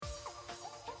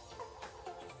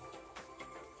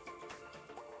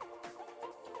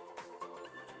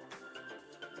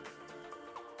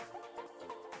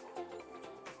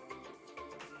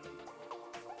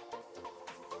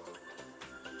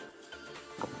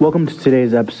Welcome to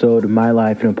today's episode of My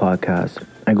Life in a Podcast.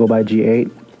 I go by G8.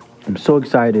 I'm so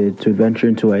excited to adventure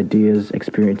into ideas,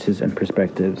 experiences, and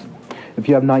perspectives. If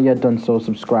you have not yet done so,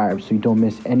 subscribe so you don't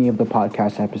miss any of the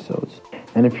podcast episodes.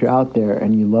 And if you're out there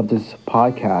and you love this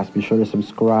podcast, be sure to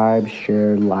subscribe,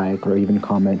 share, like, or even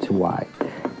comment to why.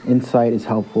 Insight is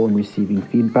helpful and receiving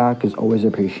feedback is always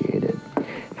appreciated.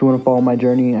 If you want to follow my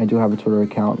journey, I do have a Twitter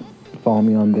account. Follow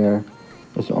me on there.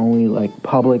 It's only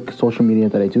public social media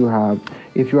that I do have.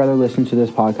 If you rather listen to this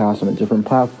podcast on a different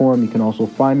platform, you can also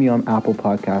find me on Apple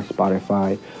Podcasts,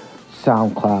 Spotify,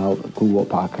 SoundCloud, Google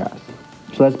Podcasts.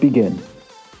 So let's begin.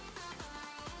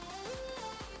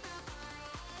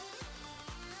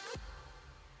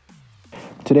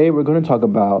 Today we're going to talk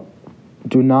about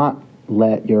do not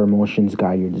let your emotions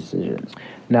guide your decisions.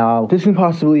 Now, this can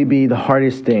possibly be the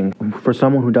hardest thing for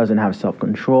someone who doesn't have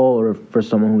self-control or for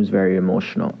someone who's very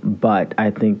emotional. But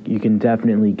I think you can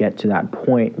definitely get to that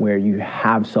point where you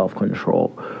have self-control,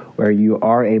 where you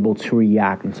are able to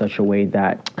react in such a way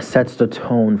that sets the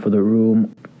tone for the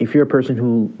room. If you're a person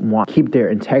who wants to keep their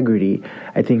integrity,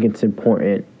 I think it's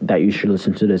important that you should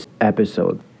listen to this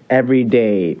episode. Every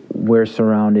day, we're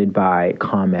surrounded by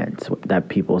comments that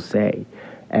people say.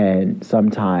 And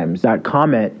sometimes that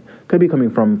comment could be coming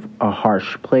from a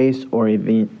harsh place or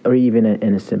even an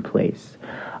innocent place.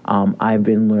 I've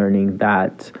been learning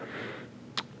that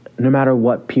no matter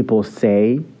what people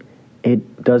say, it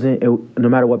can't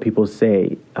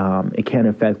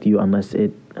affect you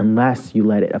unless you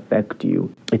let it affect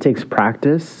you. It takes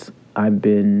practice. I've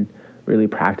been really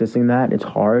practicing that. It's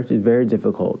hard. It's very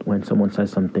difficult when someone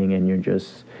says something and you're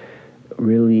just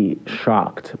really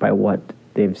shocked by what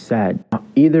they've said.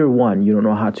 Either one, you don't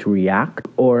know how to react,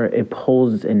 or it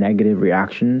pulls a negative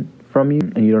reaction from you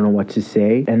and you don't know what to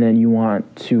say, and then you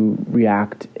want to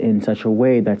react in such a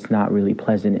way that's not really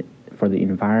pleasant for the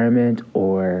environment,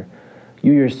 or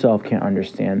you yourself can't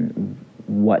understand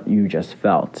what you just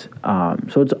felt.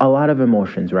 So it's a lot of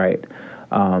emotions, right?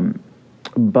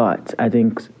 But I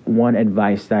think one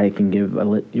advice that I can give the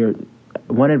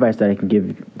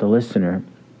listener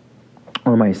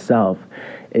or myself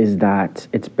is that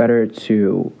it's better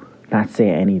to not say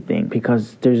anything,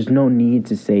 because there's no need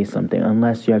to say something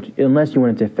unless you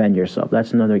want to defend yourself.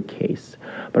 That's another case.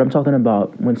 But I'm talking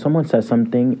about when someone says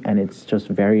something and it's just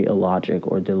very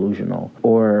illogical or delusional,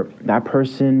 or that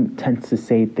person tends to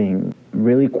say things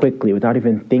really quickly without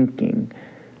even thinking.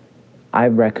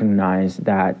 I've recognized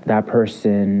that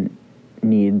person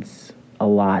needs a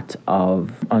lot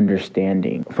of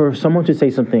understanding. For someone to say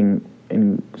something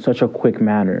in such a quick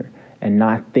manner and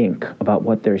not think about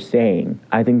what they're saying,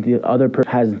 I think the other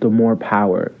person has the more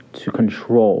power to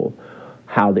control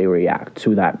how they react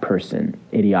to that person's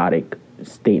idiotic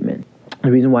statement.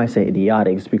 The reason why I say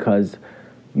idiotic is because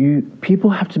people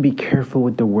have to be careful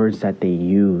with the words that they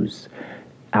use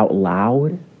out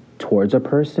loud towards a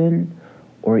person,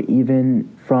 or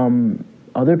even from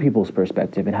other people's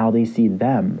perspective and how they see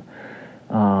them.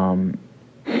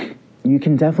 You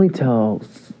can definitely tell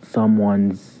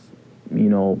someone's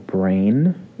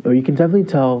brain, or you can definitely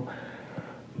tell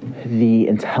the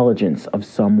intelligence of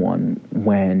someone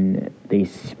when they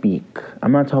speak.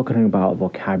 I'm not talking about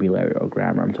vocabulary or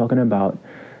grammar. I'm talking about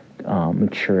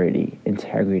maturity,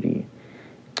 integrity.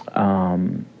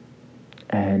 And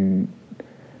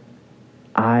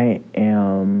I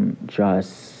am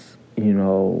just,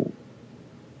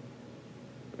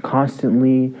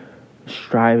 constantly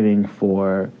striving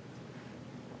for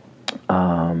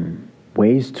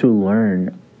ways to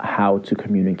learn how to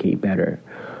communicate better,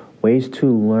 ways to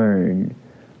learn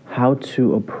how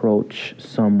to approach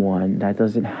someone that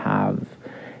doesn't have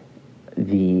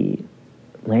the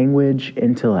language,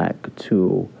 intellect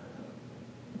to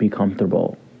be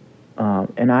comfortable.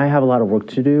 And I have a lot of work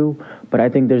to do, but I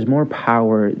think there's more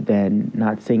power than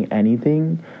not saying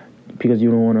anything, because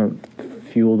you don't want to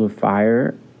fuel the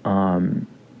fire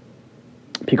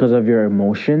because of your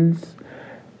emotions,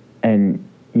 and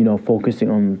focusing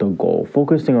on the goal,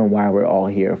 focusing on why we're all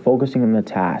here, focusing on the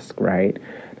task, right?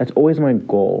 That's always my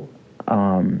goal.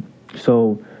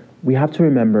 So we have to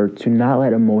remember to not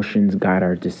let emotions guide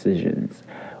our decisions.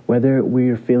 Whether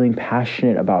we're feeling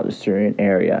passionate about a certain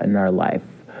area in our life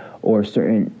or a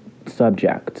certain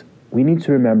subject, we need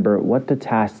to remember what the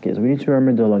task is. We need to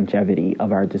remember the longevity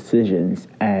of our decisions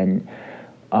and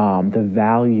the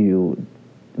value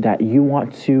that you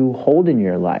want to hold in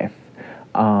your life.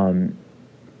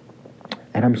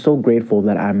 And I'm so grateful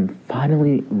that I'm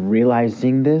finally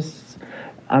realizing this.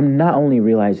 I'm not only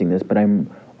realizing this, but I'm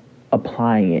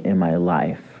applying it in my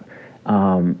life.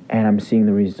 And I'm seeing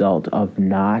the result of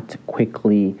not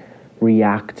quickly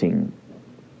reacting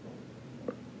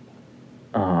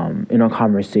in a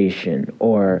conversation,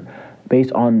 or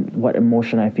based on what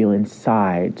emotion I feel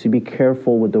inside, to be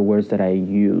careful with the words that I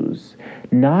use.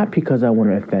 Not because I want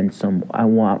to offend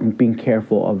I'm being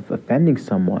careful of offending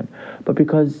someone, but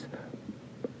because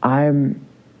I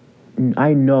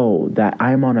know that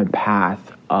I'm on a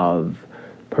path of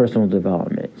personal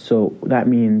development. So that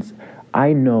means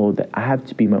I know that I have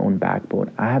to be my own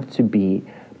backbone. I have to be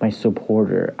my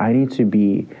supporter. I need to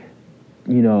be,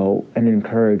 an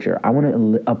encourager. I want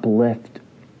to uplift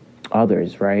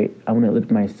others, right? I want to lift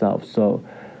myself. So,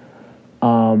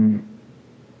 and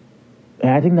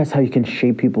I think that's how you can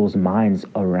shape people's minds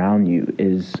around you,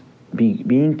 is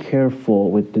being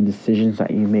careful with the decisions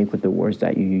that you make, with the words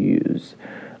that you use.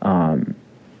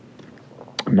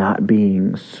 Not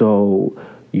being so,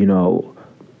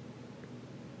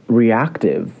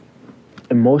 reactive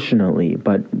emotionally,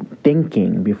 but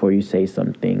thinking before you say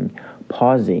something,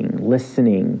 pausing,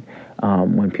 listening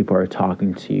when people are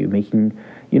talking to you, making,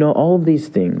 all of these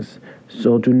things.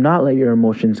 So do not let your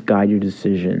emotions guide your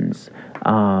decisions.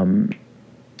 In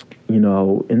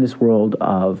this world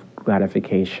of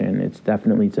gratification, it's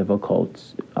definitely difficult.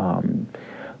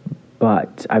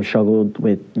 But I've struggled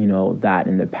with, that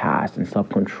in the past, and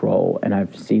self-control, and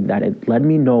I've seen that it led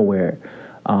me nowhere.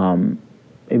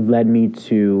 It led me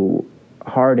to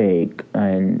heartache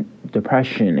and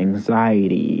depression,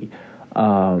 anxiety,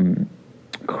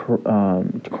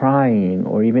 crying,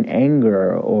 or even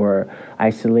anger or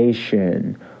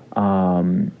isolation.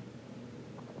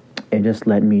 It just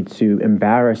led me to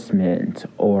embarrassment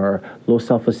or low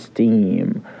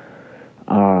self-esteem.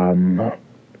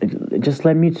 It just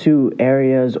led me to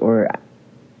areas or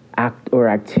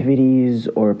activities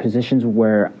or positions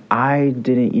where I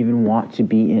didn't even want to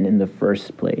be in the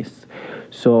first place.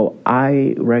 So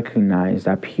I recognize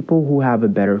that people who have a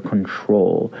better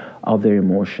control of their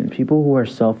emotions, people who are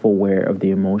self-aware of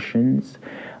the emotions,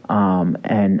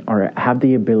 and have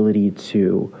the ability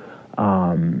to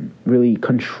really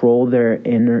control their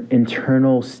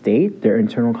internal state, their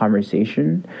internal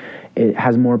conversation, it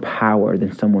has more power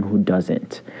than someone who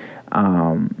doesn't.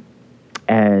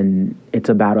 And it's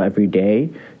a battle every day,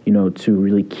 to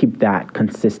really keep that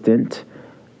consistent,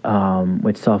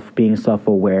 with being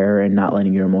self-aware and not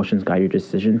letting your emotions guide your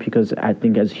decision. Because I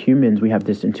think as humans, we have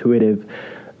this intuitive,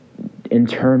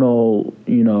 internal,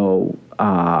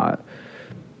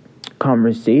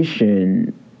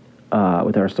 conversation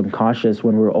with our subconscious,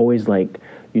 when we're always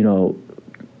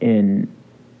in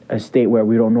a state where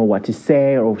we don't know what to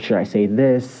say, or should I say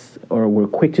this, or we're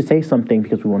quick to say something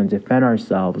because we want to defend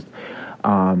ourselves.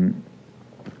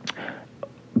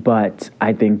 But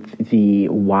I think the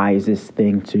wisest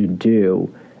thing to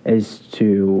do is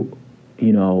to,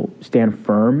 stand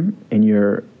firm in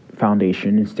your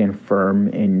foundation and stand firm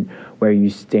in where you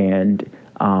stand,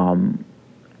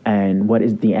 and what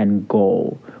is the end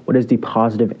goal? What is the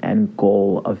positive end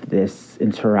goal of this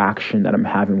interaction that I'm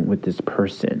having with this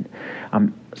person?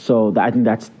 So I think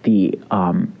that's the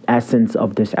essence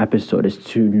of this episode, is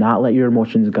to not let your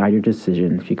emotions guide your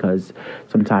decisions, because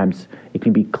sometimes it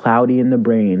can be cloudy in the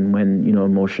brain when,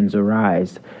 emotions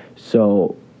arise.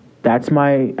 So that's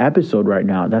my episode right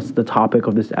now. That's the topic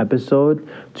of this episode,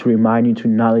 to remind you to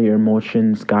not let your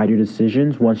emotions guide your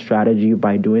decisions. One strategy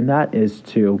by doing that is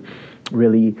to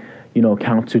really,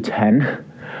 count to 10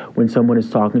 when someone is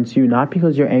talking to you, not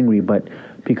because you're angry, but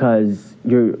because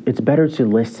it's better to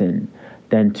listen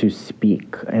than to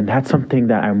speak. And that's something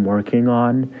that I'm working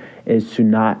on, is to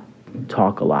not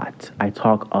talk a lot. I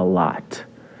talk a lot,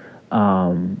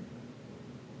 in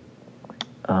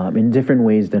different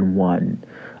ways than one,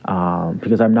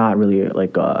 because I'm not really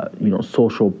like a,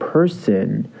 social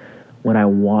person when I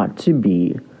want to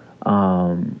be,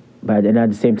 but and at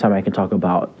the same time I can talk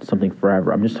about something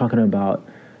forever.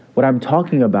 What I'm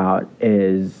talking about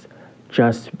is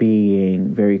just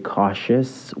being very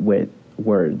cautious with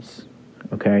words.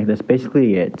 Okay, that's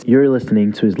basically it. You're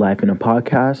listening to His Life in a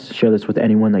Podcast. Share this with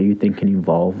anyone that you think can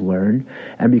evolve, learn,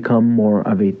 and become more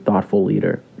of a thoughtful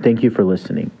leader. Thank you for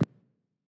listening.